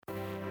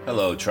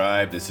Hello,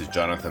 Tribe. This is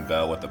Jonathan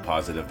Bell with the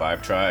Positive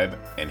Vibe Tribe,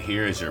 and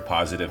here is your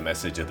positive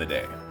message of the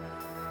day.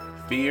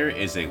 Fear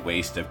is a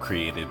waste of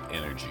creative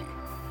energy.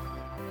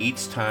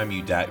 Each time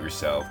you doubt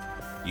yourself,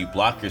 you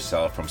block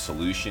yourself from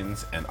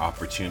solutions and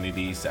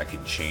opportunities that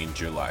can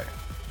change your life.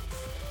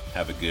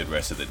 Have a good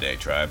rest of the day,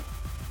 Tribe.